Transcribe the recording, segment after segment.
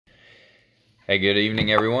Hey, good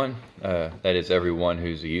evening, everyone. That is everyone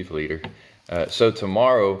who's a youth leader. So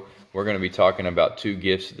tomorrow we're going to be talking about two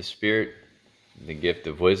gifts of the Spirit, the gift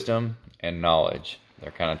of wisdom and knowledge.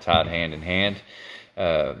 They're kind of tied hand in hand.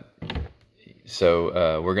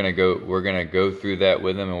 So we're gonna go through that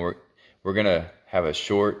with them, and we're gonna have a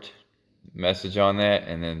short message on that,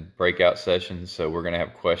 and then breakout sessions. So we're gonna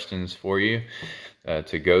have questions for you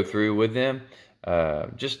to go through with them.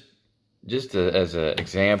 Just as an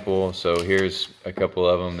example, so here's a couple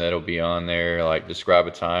of them that'll be on there, like describe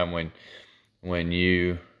a time when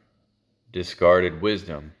you discarded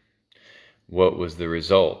wisdom. What was the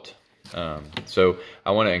result? So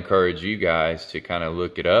I want to encourage you guys to kind of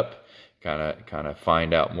look it up, kind of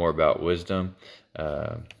find out more about wisdom.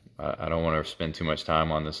 I don't want to spend too much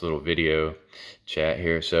time on this little video chat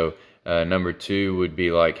here. So number 2 would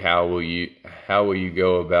be like, how will you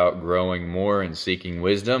go about growing more and seeking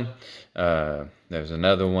wisdom? There's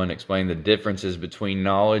another one, explain the differences between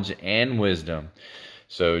knowledge and wisdom.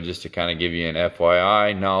 So just to kind of give you an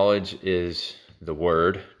FYI, knowledge is the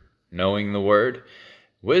word, knowing the word.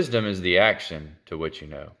 Wisdom is the action to what you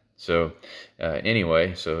know. So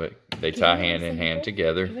anyway, so they tie hand in hand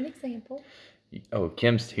together. Give an example. Oh,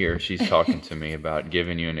 Kim's here. She's talking to me about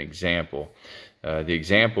giving you an example. The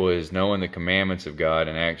example is knowing the commandments of God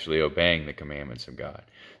and actually obeying the commandments of God.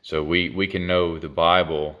 So we can know the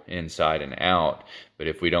Bible inside and out, but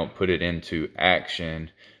if we don't put it into action,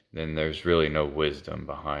 then there's really no wisdom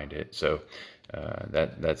behind it. So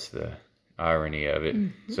that's the irony of it.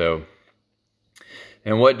 Mm-hmm. So,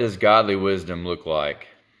 and what does godly wisdom look like?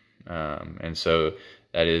 And so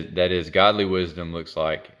that is godly wisdom looks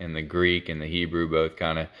like in the Greek and the Hebrew both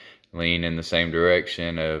kind of lean in the same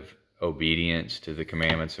direction of obedience to the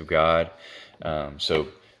commandments of God. So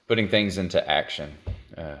putting things into action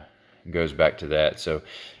goes back to that. So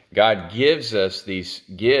God gives us these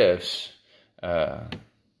gifts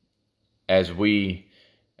as we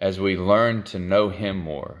learn to know Him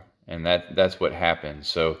more, and that's what happens.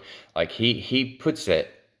 So like He puts that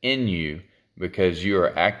in you because you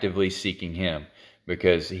are actively seeking Him,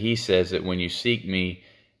 because He says that when you seek me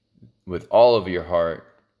with all of your heart,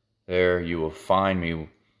 there you will find me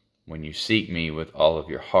when you seek me with all of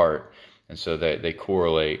your heart. And so they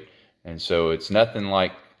correlate. And so it's nothing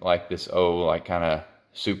like this, like kind of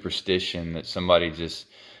superstition that somebody just,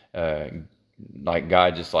 like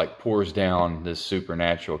God just like pours down this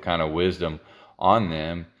supernatural kind of wisdom on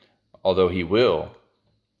them, although He will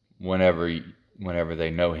whenever they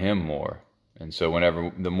know Him more. And so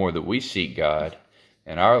the more that we seek God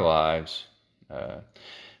in our lives,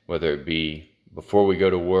 whether it be before we go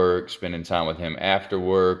to work, spending time with Him after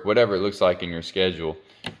work, whatever it looks like in your schedule,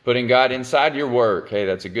 putting God inside your work, hey,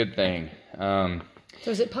 that's a good thing. So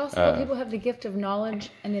is it possible people have the gift of knowledge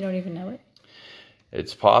and they don't even know it?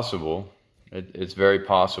 It's possible. It's very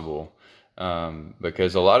possible.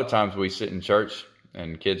 Because a lot of times we sit in church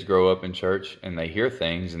and kids grow up in church and they hear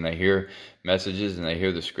things and they hear messages and they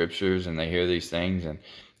hear the scriptures and they hear these things and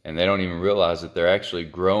they don't even realize that they're actually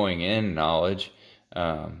growing in knowledge.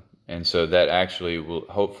 And so that actually will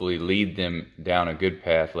hopefully lead them down a good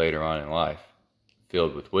path later on in life,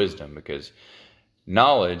 filled with wisdom, because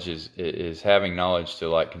knowledge is having knowledge to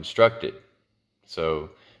like construct it. So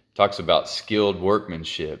it talks about skilled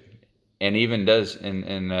workmanship, and even does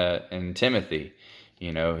in Timothy,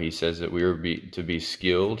 you know, he says that we are to be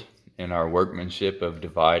skilled in our workmanship of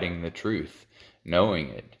dividing the truth, knowing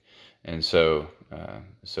it. And so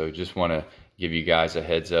just want to give you guys a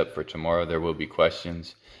heads up for tomorrow. There will be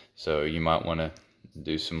questions. So you might want to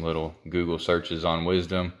do some little Google searches on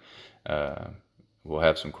wisdom. We'll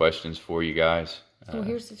have some questions for you guys. Well,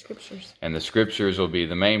 here's the scriptures. And the scriptures will be,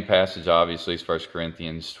 the main passage obviously is 1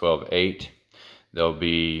 Corinthians 12:8. There'll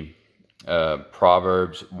be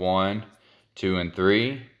Proverbs 1, 2, and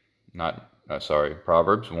 3.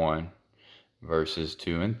 Proverbs 1, verses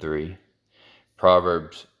 2 and 3.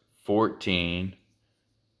 Proverbs 14,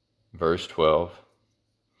 verse 12.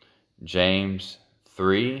 James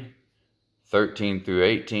 3, 13 through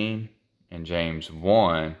 18, and James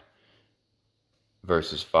 1,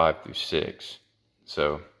 verses 5 through 6.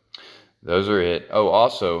 So those are it. Oh,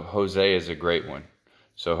 also Hosea is a great one.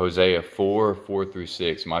 So Hosea 4, 4 through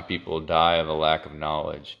 6, my people die of a lack of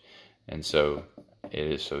knowledge. And so it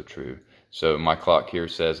is so true. So my clock here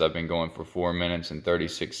says I've been going for 4 minutes and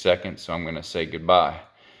 36 seconds, so I'm going to say goodbye.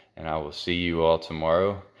 And I will see you all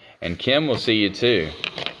tomorrow. And Kim will see you too.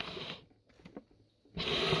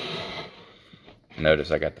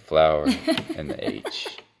 Notice I got the flower and the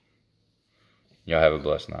H. Y'all have a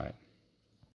blessed night.